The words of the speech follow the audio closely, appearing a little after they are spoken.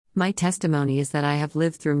My testimony is that I have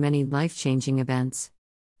lived through many life-changing events.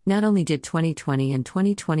 Not only did 2020 and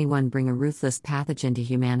 2021 bring a ruthless pathogen to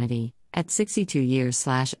humanity, at 62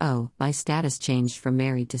 years/0, my status changed from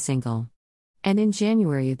married to single. And in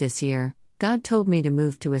January of this year, God told me to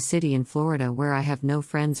move to a city in Florida where I have no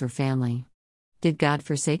friends or family. Did God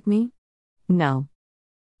forsake me? No.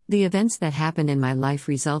 The events that happened in my life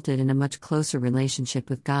resulted in a much closer relationship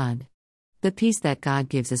with God. The peace that God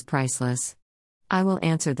gives is priceless. I will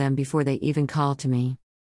answer them before they even call to me.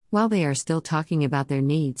 While they are still talking about their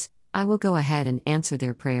needs, I will go ahead and answer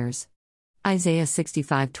their prayers. Isaiah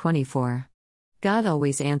 65:24. God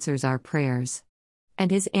always answers our prayers.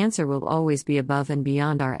 And His answer will always be above and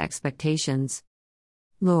beyond our expectations.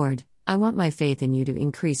 Lord, I want my faith in You to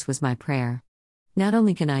increase was my prayer. Not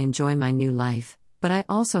only can I enjoy my new life, but I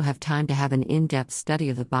also have time to have an in-depth study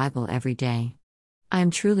of the Bible every day. I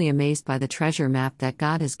am truly amazed by the treasure map that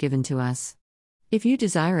God has given to us. If you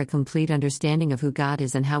desire a complete understanding of who God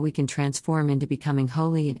is and how we can transform into becoming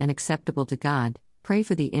holy and acceptable to God, pray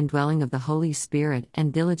for the indwelling of the Holy Spirit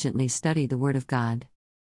and diligently study the Word of God.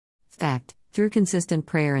 Fact: through consistent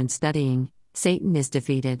prayer and studying, Satan is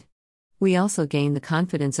defeated. We also gain the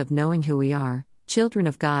confidence of knowing who we are, children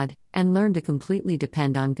of God, and learn to completely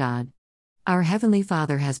depend on God. Our Heavenly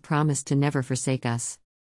Father has promised to never forsake us.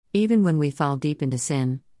 Even when we fall deep into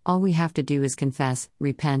sin, all we have to do is confess,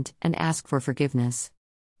 repent, and ask for forgiveness.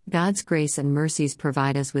 God's grace and mercies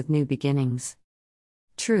provide us with new beginnings.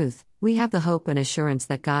 Truth: we have the hope and assurance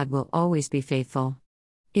that God will always be faithful.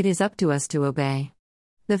 It is up to us to obey.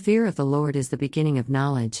 The fear of the Lord is the beginning of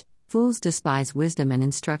knowledge. Fools despise wisdom and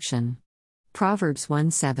instruction. Proverbs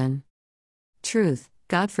 1:7. Truth: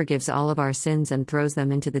 God forgives all of our sins and throws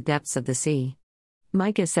them into the depths of the sea.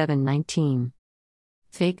 Micah 7:19.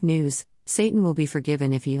 Fake news: Satan will be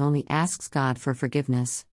forgiven if he only asks God for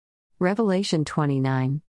forgiveness. Revelation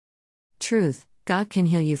 29. Truth: God can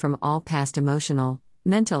heal you from all past emotional,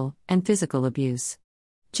 mental, and physical abuse.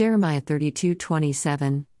 Jeremiah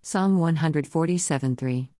 32:27, Psalm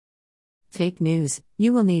 147:3. Fake news: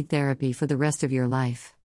 you will need therapy for the rest of your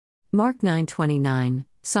life. Mark 9:29,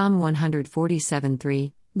 Psalm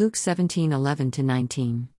 147:3, Luke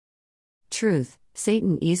 17:11-19. Truth: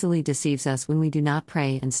 Satan easily deceives us when we do not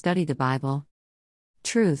pray and study the Bible.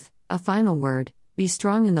 Truth: a final word: be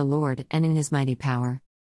strong in the Lord and in His mighty power.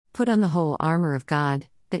 Put on the whole armor of God,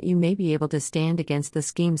 that you may be able to stand against the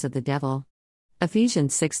schemes of the devil.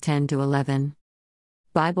 Ephesians 6:10-11.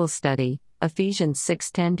 Bible Study, Ephesians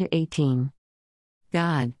 6:10-18.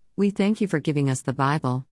 God, we thank You for giving us the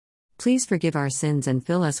Bible. Please forgive our sins and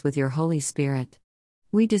fill us with Your Holy Spirit.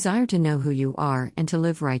 We desire to know who You are and to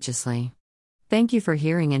live righteously. Thank You for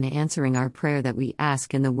hearing and answering our prayer that we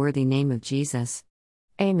ask in the worthy name of Jesus.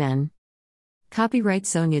 Amen. Copyright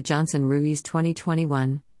Sonia Johnson Ruiz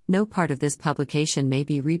 2021. No part of this publication may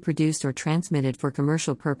be reproduced or transmitted for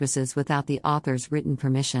commercial purposes without the author's written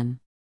permission.